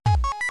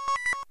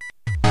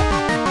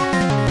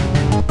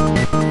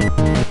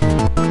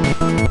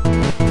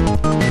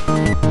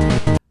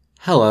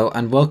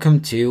and welcome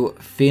to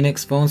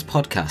Phoenix Phones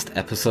Podcast,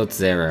 Episode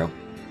 0.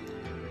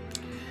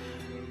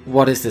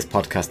 What is this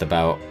podcast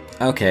about?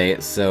 Okay,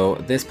 so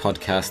this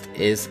podcast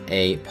is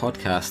a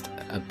podcast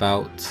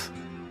about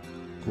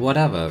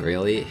whatever,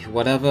 really.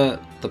 Whatever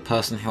the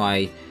person who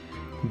I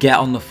get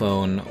on the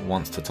phone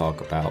wants to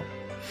talk about.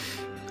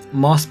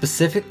 More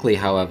specifically,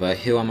 however,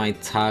 who am I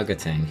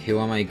targeting? Who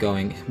are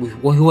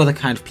the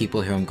kind of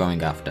people who I'm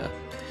going after?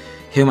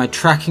 Who am I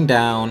tracking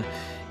down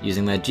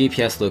using their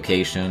GPS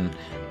location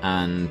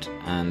and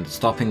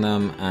stopping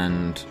them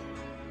and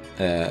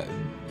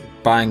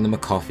buying them a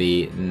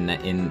coffee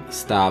in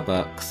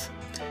Starbucks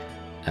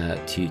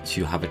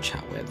to have a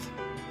chat with?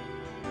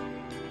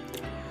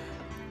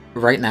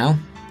 Right now,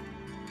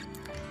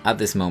 at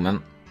this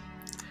moment,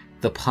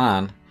 the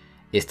plan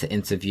is to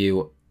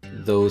interview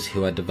those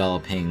who are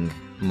developing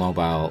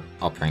mobile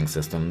operating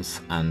systems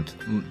and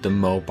the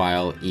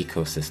mobile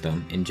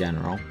ecosystem in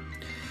general.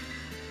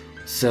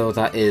 So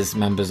that is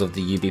members of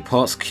the UB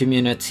Ports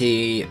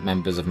community,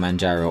 members of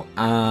Manjaro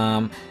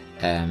ARM,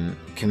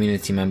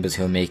 community members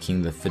who are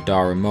making the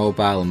Fedora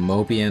Mobile and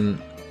Mobian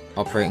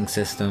operating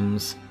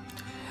systems,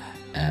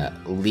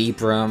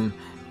 Librem,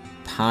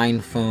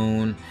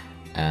 PinePhone,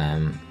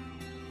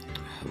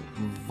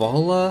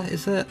 Vola,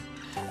 is it?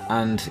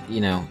 And,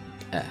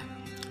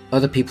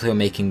 other people who are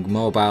making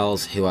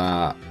mobiles, who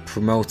are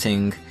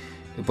promoting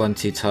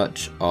Ubuntu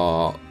Touch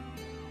or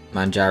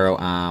Manjaro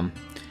ARM,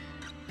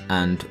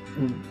 and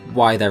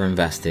why they're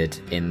invested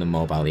in the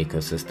mobile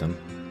ecosystem.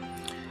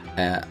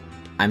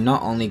 I'm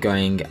not only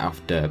going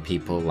after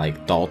people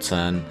like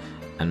Dalton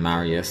and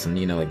Marius and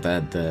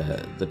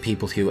the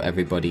people who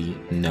everybody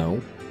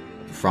know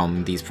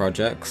from these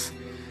projects.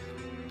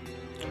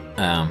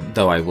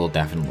 Though I will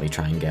definitely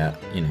try and get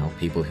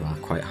people who are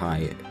quite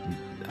high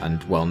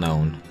and well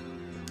known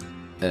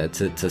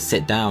to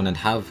sit down and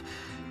have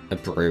a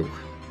brew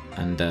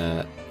and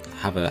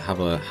have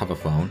a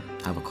phone,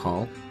 have a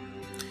call.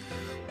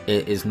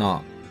 It is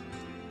not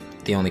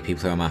the only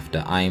people who I'm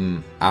after.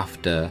 I'm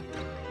after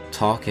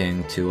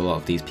talking to a lot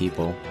of these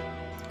people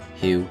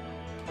who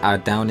are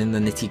down in the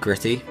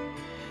nitty-gritty.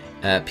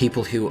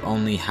 People who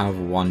only have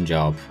one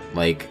job,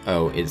 like,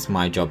 it's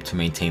my job to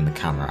maintain the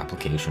camera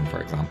application,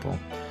 for example.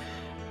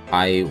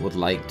 I would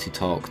like to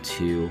talk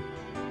to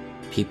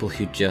people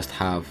who just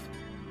have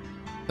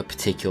a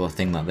particular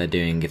thing that they're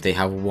doing. If they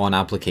have one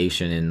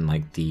application in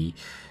like the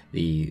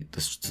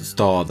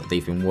store that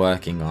they've been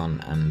working on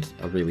and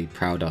are really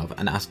proud of,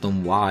 and ask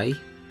them why,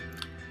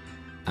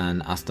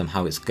 and ask them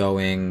how it's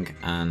going,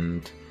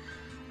 and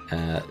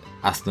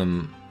ask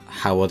them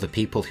how other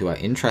people who are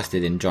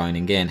interested in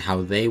joining in,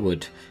 how they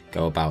would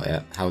go about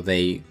it, how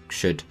they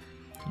should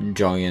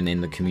join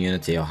in the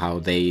community, or how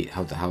the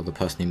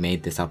person who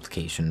made this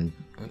application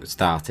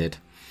started,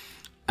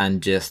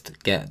 and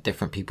just get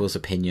different people's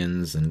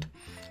opinions and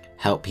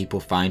help people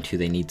find who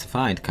they need to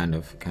find, kind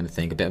of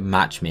thing. A bit of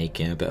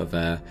matchmaking, a bit of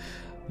a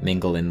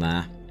mingle in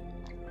there.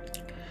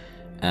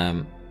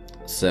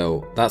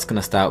 So that's going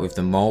to start with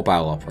the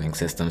mobile operating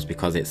systems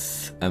because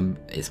it's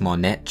more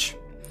niche.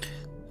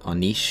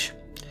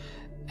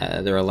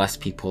 There are less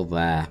people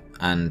there,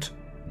 and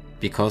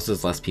because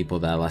there's less people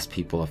there, less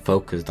people are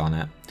focused on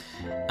it.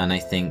 And I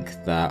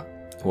think that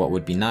what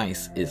would be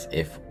nice is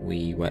if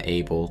we were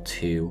able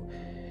to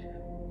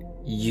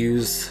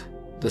use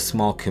the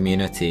small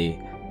community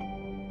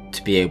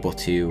to be able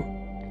to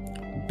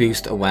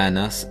boost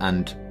awareness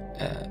and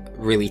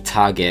really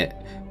target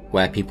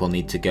where people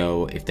need to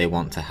go if they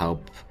want to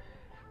help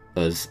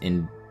us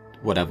in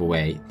whatever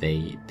way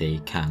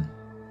they can.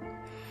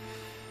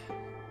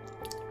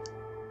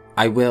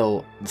 I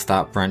will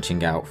start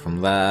branching out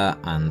from there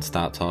and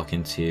start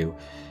talking to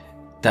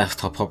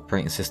desktop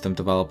operating system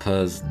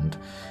developers and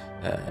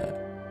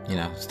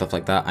stuff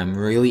like that. I'm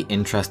really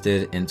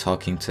interested in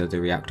talking to the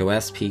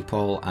ReactOS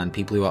people and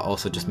people who are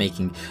also just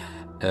making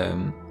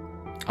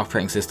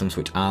operating systems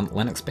which aren't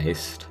Linux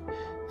based,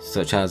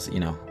 such as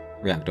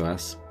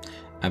ReactOS.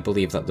 I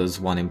believe that there's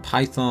one in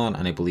Python,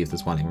 and I believe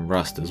there's one in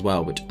Rust as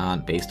well, which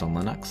aren't based on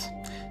Linux.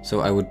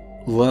 So I would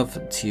love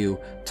to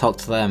talk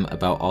to them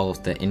about all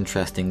of the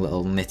interesting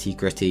little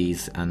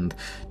nitty-gritties and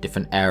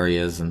different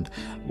areas and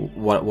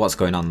what's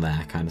going on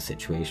there, kind of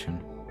situation.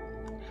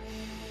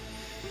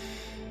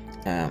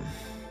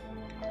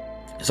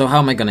 So how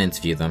am I going to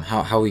interview them?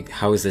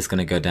 How is this going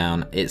to go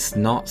down? It's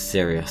not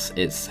serious.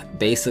 It's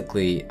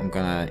basically, I'm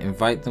going to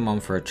invite them on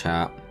for a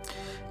chat.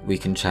 We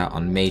can chat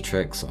on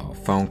Matrix or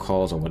phone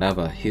calls or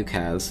whatever. Who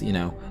cares?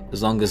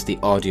 As long as the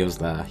audio's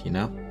there,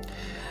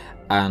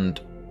 And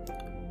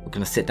we're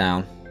going to sit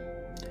down.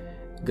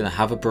 We're going to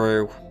have a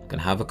brew. We're going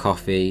to have a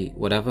coffee.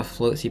 Whatever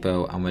floats your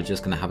boat. And we're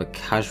just going to have a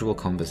casual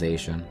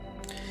conversation.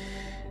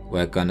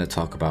 We're going to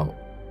talk about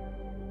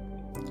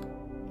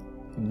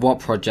what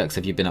projects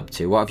have you been up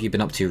to? What have you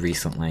been up to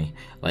recently?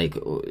 Like,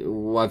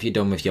 what have you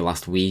done with your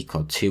last week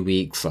or 2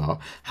 weeks? Or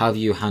how have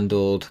you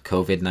handled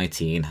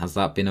COVID-19? Has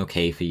that been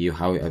okay for you?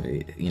 How,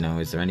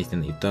 is there anything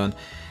that you've done?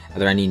 Are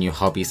there any new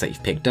hobbies that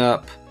you've picked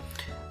up?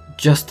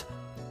 Just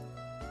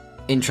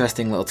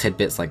interesting little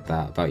tidbits like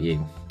that about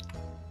you.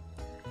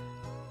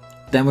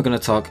 Then we're going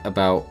to talk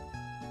about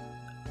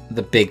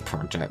the big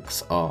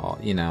projects, or,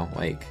 you know,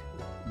 like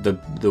the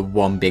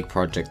one big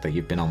project that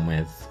you've been on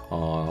with,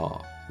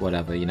 or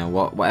whatever, you know,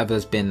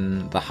 whatever's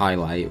been the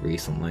highlight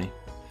recently.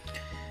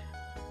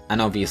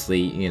 And obviously,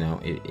 you know,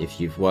 if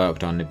you've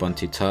worked on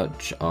Ubuntu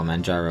Touch or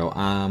Manjaro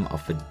ARM or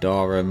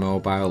Fedora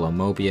Mobile or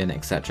Mobian,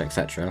 etc.,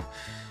 etc.,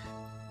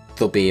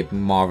 there'll be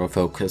more of a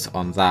focus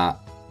on that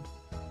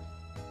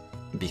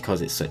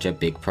because it's such a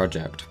big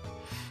project.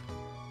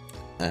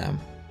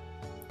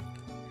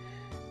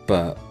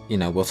 But, you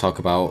know, we'll talk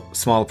about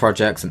small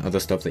projects and other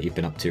stuff that you've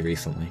been up to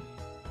recently.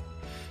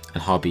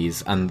 And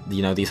hobbies. And,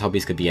 you know, these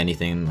hobbies could be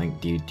anything.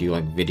 Like, do you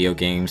like video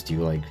games? Do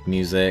you like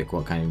music?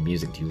 What kind of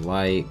music do you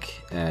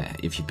like?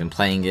 If you've been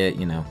playing it,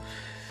 you know.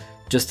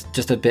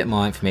 Just a bit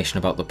more information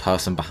about the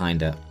person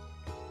behind it.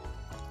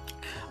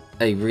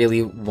 I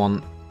really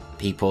want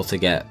people to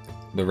get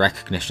the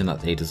recognition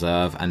that they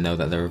deserve and know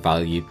that they're a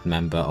valued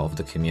member of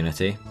the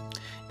community.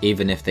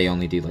 Even if they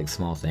only do like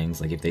small things,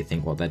 like if they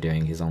think what they're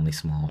doing is only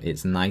small.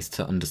 It's nice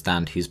to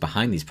understand who's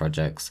behind these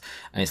projects,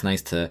 and it's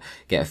nice to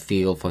get a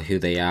feel for who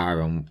they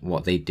are and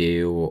what they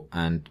do,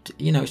 and,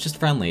 you know, it's just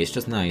friendly, it's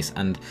just nice.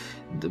 And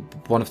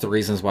one of the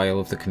reasons why I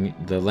love the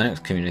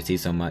Linux community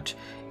so much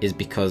is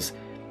because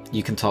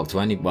you can talk to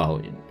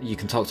you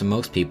can talk to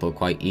most people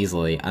quite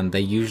easily, and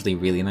they're usually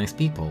really nice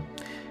people.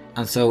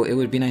 And so it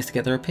would be nice to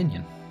get their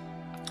opinion.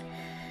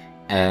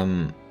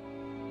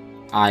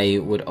 I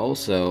would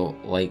also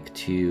like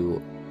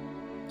to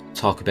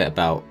talk a bit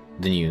about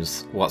the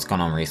news, what's gone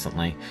on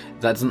recently.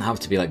 That doesn't have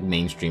to be like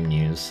mainstream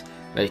news,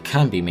 but it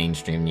can be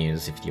mainstream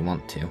news if you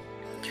want to.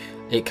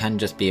 It can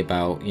just be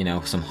about, you know,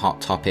 some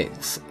hot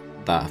topics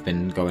that have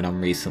been going on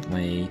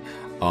recently,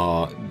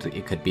 or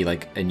it could be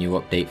like a new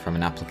update from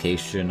an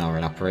application or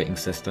an operating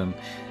system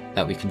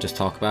that we can just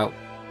talk about.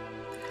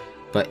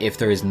 But if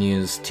there is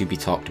news to be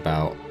talked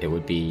about, it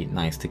would be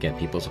nice to get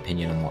people's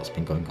opinion on what's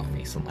been going on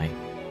recently.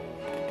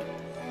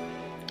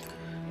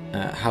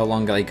 How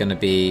long are they going to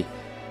be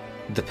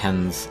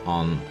depends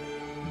on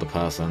the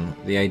person.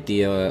 The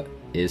idea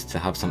is to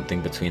have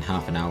something between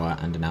half an hour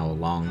and an hour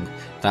long.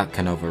 That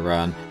can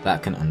overrun,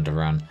 that can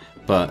underrun,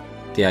 but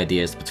the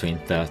idea is between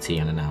 30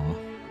 and an hour.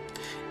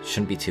 It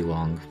shouldn't be too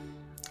long,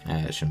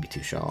 it shouldn't be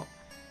too short.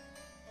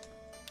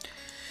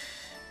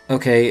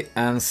 Okay,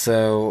 and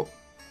so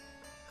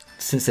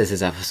since this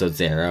is episode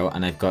 0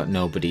 and I've got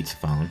nobody to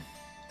phone,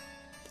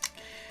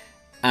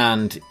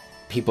 and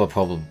people are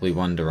probably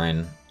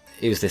wondering,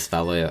 who's this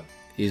fella?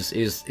 Who's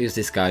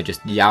this guy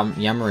just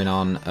yammering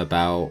on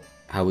about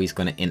how he's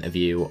going to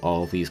interview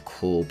all these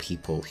cool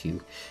people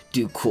who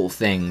do cool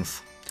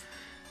things?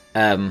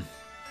 Isn't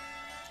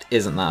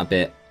that a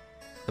bit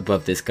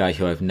above this guy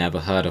who I've never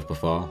heard of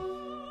before?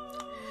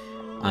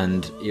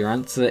 And your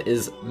answer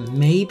is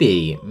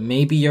maybe.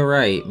 Maybe you're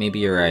right. Maybe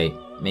you're right.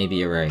 Maybe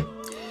you're right.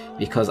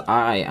 Because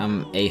I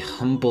am a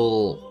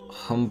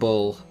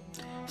humble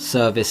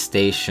service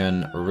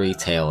station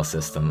retail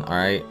assistant,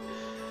 alright?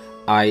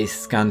 I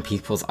scan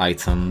people's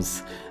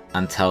items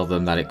and tell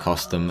them that it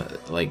cost them,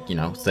 like, you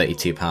know,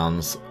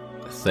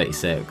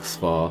 £32.36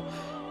 for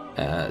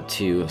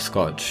 2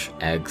 Scotch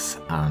eggs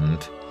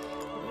and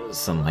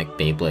some, like,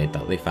 Beyblade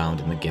that they found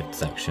in the gift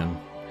section.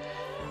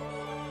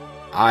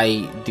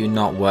 I do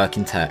not work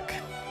in tech,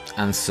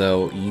 and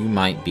so you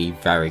might be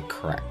very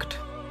correct.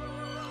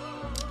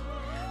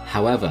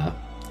 However,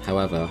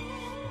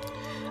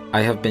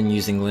 I have been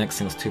using Linux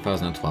since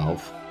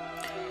 2012.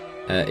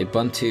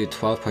 Ubuntu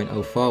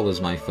 12.04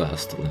 was my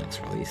first Linux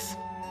release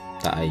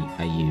that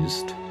I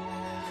used.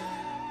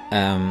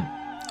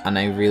 And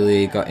I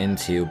really got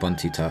into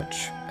Ubuntu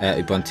Touch.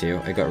 I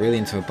got really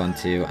into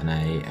Ubuntu, and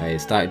I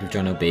started with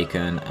John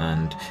O'Bacon,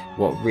 and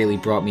what really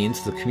brought me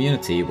into the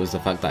community was the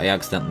fact that I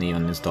accidentally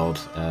uninstalled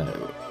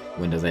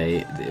Windows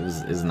 8. It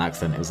was an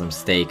accident, it was a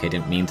mistake, I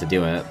didn't mean to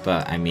do it,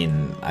 but I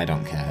mean, I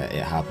don't care,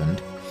 it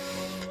happened.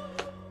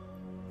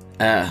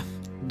 The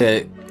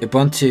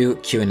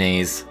Ubuntu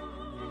Q&As,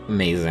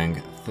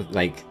 amazing.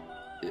 Like,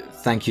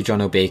 thank you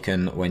John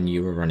O'Bacon when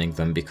you were running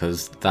them,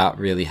 because that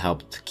really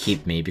helped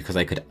keep me, because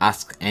I could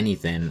ask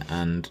anything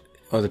and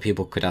other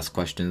people could ask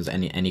questions,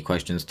 any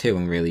questions too,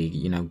 and really,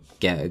 you know,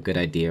 get a good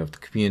idea of the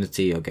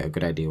community or get a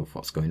good idea of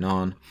what's going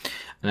on.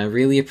 And I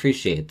really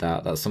appreciate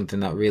that. That's something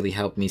that really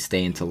helped me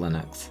stay into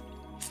Linux.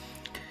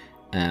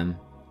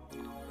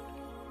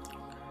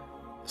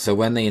 So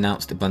when they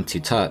announced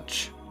Ubuntu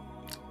Touch,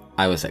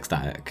 I was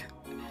ecstatic.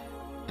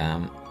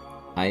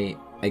 I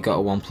got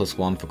a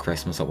 1+1 for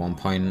Christmas at one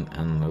point,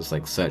 and I was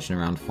like searching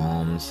around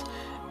forums,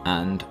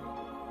 and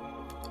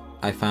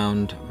I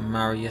found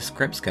Marius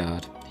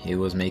Gripsgard, who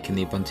was making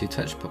the Ubuntu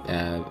Touch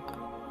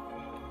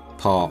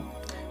port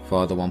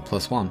for the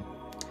 1+1.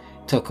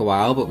 Took a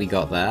while, but we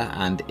got there,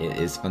 and it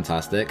is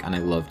fantastic, and I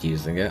loved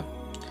using it.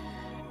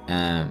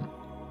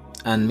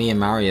 And me and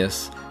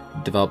Marius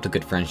developed a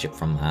good friendship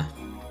from there.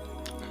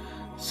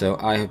 So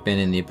I have been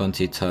in the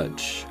Ubuntu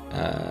Touch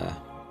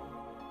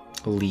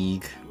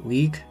League?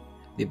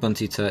 The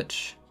Ubuntu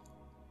Touch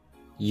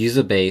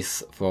user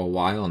base for a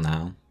while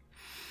now.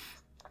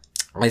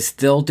 I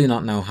still do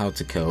not know how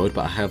to code,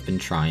 but I have been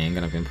trying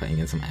and I've been putting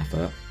in some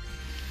effort.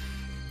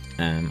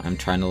 I'm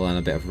trying to learn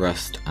a bit of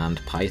Rust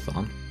and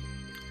Python.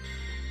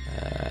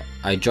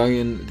 I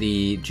join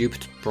the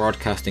Jupiter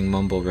Broadcasting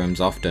Mumble rooms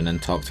often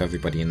and talk to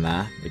everybody in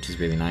there, which is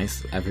really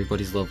nice.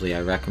 Everybody's lovely.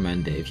 I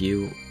recommend it. If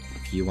you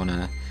want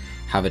to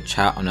have a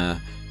chat on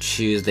a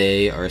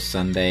Tuesday or a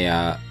Sunday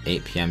at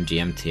 8 p.m.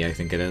 GMT, I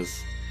think it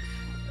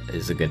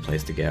is a good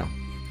place to go.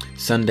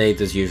 Sunday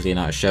there's usually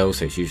not a show,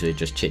 so it's usually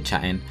just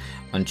chit-chatting.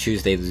 On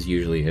Tuesday there's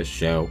usually a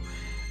show.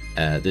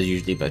 There's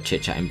usually a bit of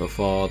chit-chatting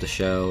before the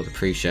show, the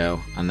pre-show,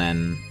 and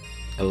then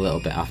a little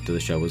bit after the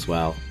show as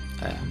well.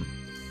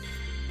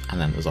 And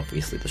then there's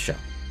obviously the show.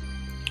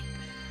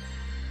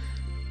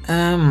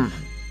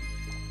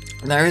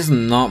 There is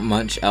not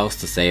much else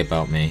to say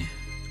about me.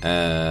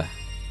 I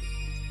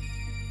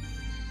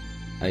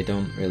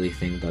don't really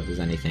think that there's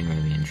anything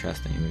really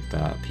interesting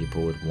that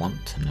people would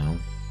want to know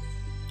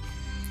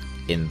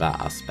in that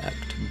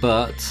aspect.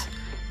 But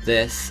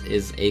this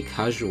is a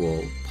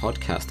casual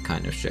podcast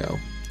kind of show.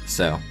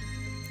 So,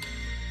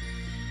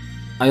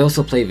 I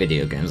also play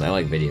video games. I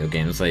like video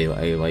games. I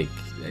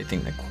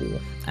think they're cool.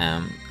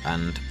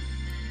 And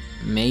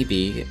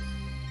maybe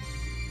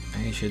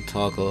I should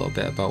talk a little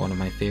bit about one of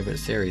my favorite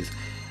series,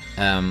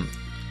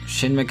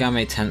 Shin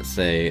Megami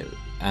Tensei,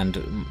 and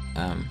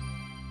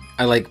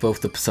I like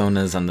both the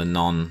Personas and the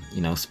non,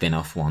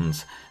 spin-off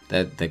ones.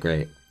 They're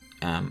great.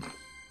 And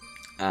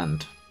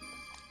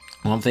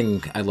one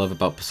thing I love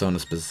about Persona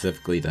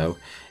specifically, though,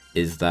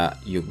 is that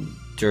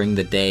during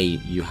the day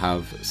you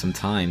have some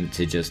time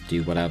to just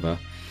do whatever,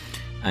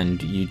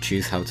 and you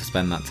choose how to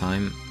spend that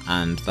time,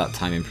 and that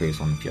time improves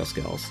one of your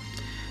skills.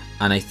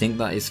 And I think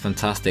that is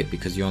fantastic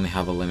because you only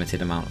have a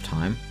limited amount of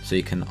time, so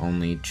you can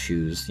only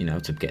choose,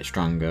 to get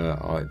stronger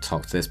or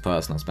talk to this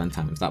person or spend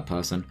time with that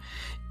person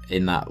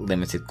in that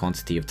limited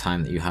quantity of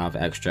time that you have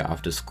extra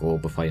after school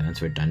before you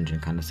enter a dungeon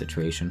kind of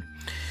situation.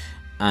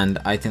 And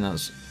I think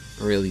that's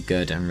really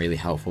good and really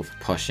helpful for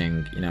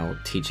pushing,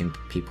 teaching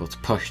people to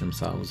push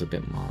themselves a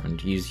bit more and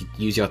use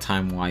your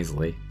time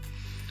wisely.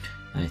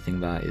 And I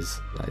think that is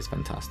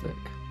fantastic.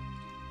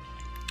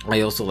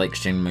 I also like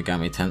Shin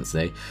Megami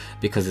Tensei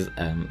because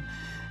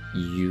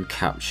you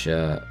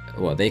capture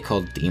what they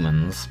call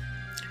demons,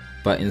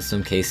 but in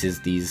some cases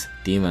these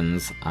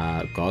demons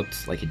are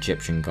gods, like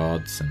Egyptian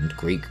gods and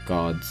Greek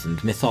gods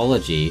and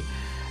mythology,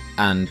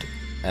 and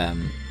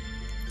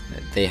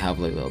they have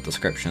like little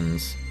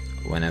descriptions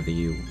whenever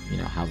you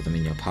have them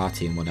in your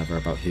party and whatever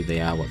about who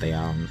they are, what they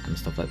are, and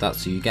stuff like that.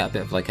 So you get a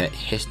bit of like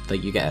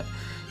you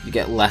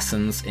get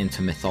lessons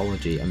into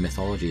mythology, and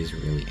mythology is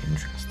really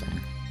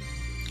interesting.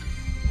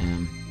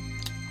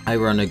 I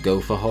run a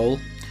gopher hole,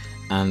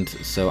 and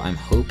so I'm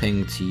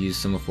hoping to use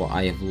some of what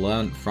I have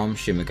learned from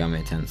Shin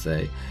Megami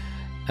Tensei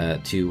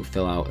to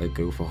fill out a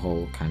gopher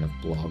hole kind of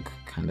blog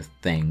kind of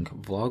thing.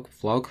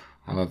 Vlog?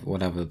 However,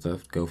 whatever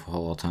the gopher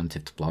hole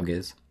alternative to blog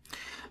is.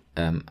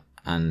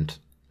 And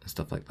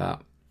stuff like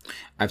that.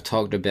 I've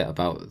talked a bit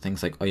about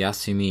things like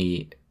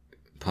Oyasumi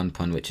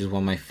Pun, which is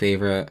one of my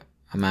favourite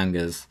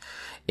mangas.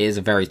 It is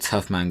a very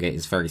tough manga.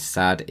 It's very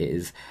sad. It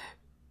is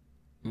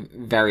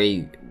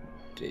very...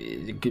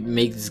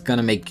 It's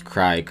gonna make you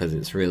cry because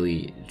it's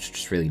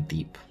just really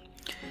deep.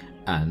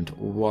 And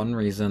one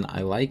reason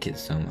I like it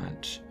so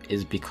much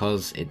is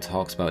because it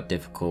talks about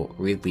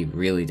really,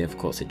 really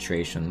difficult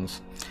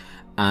situations.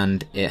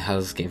 And it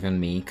has given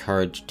me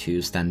courage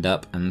to stand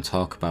up and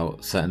talk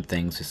about certain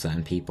things with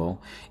certain people.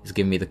 It's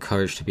given me the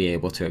courage to be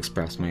able to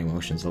express my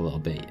emotions a little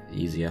bit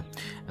easier.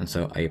 And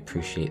so I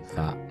appreciate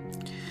that.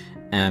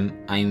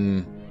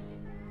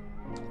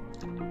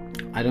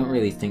 I don't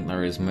really think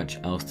there is much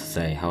else to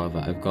say.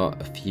 However, I've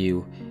got a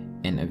few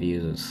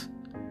interviews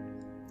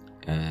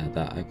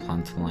that I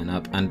plan to line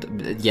up.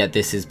 And yeah,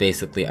 this is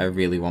basically, I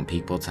really want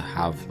people to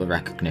have the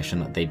recognition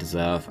that they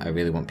deserve. I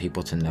really want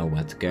people to know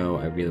where to go.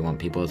 I really want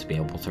people to be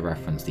able to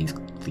reference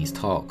these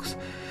talks.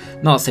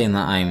 Not saying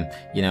that I'm,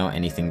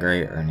 anything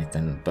great or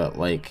anything, but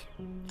like,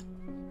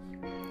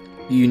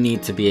 you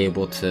need to be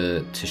able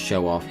to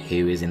show off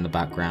who is in the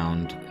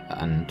background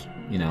and,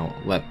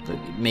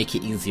 make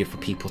it easier for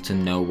people to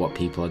know what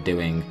people are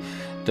doing.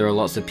 There are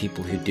lots of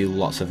people who do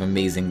lots of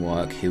amazing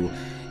work who,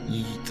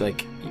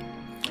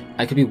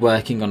 I could be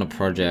working on a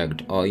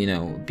project, or you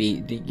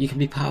can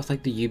be part of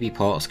like the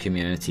UbiPorts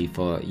community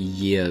for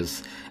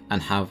years and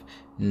have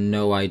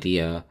no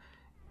idea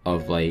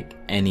of like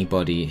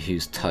anybody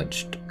who's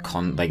touched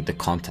the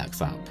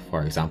Contacts app,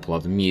 for example, or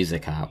the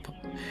music app.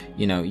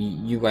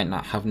 You might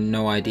not have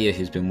no idea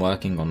who's been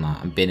working on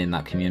that and been in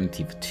that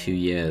community for 2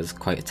 years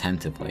quite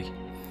attentively.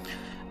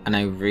 And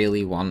I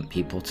really want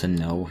people to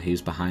know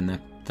who's behind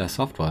their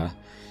software,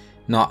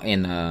 not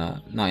in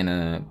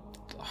a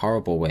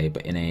horrible way,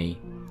 but in a,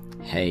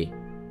 hey,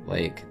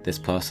 like, this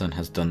person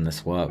has done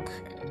this work,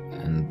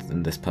 and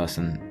this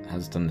person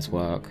has done this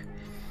work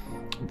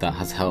that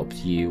has helped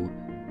you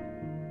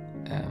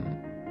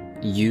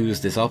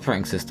use this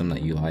operating system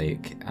that you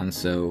like, and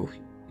so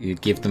you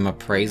give them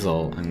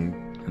appraisal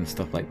and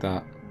stuff like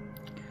that.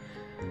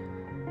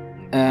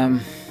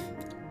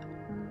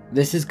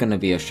 This is going to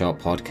be a short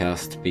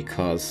podcast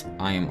because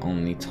I am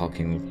only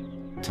talking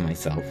to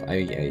myself.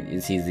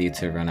 It's easy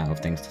to run out of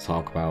things to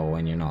talk about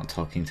when you're not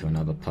talking to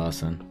another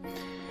person.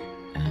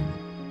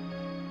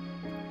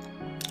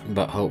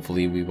 But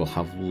hopefully we will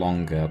have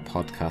longer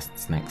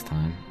podcasts next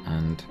time,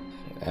 and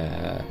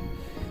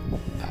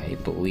I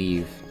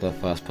believe the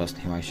first person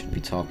who I should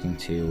be talking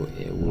to,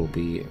 it will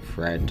be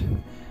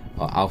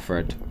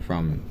Alfred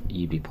from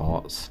UB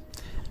Ports,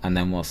 and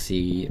then we'll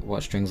see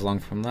what strings along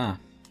from there.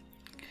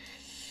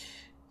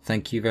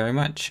 Thank you very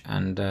much,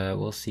 and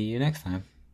we'll see you next time.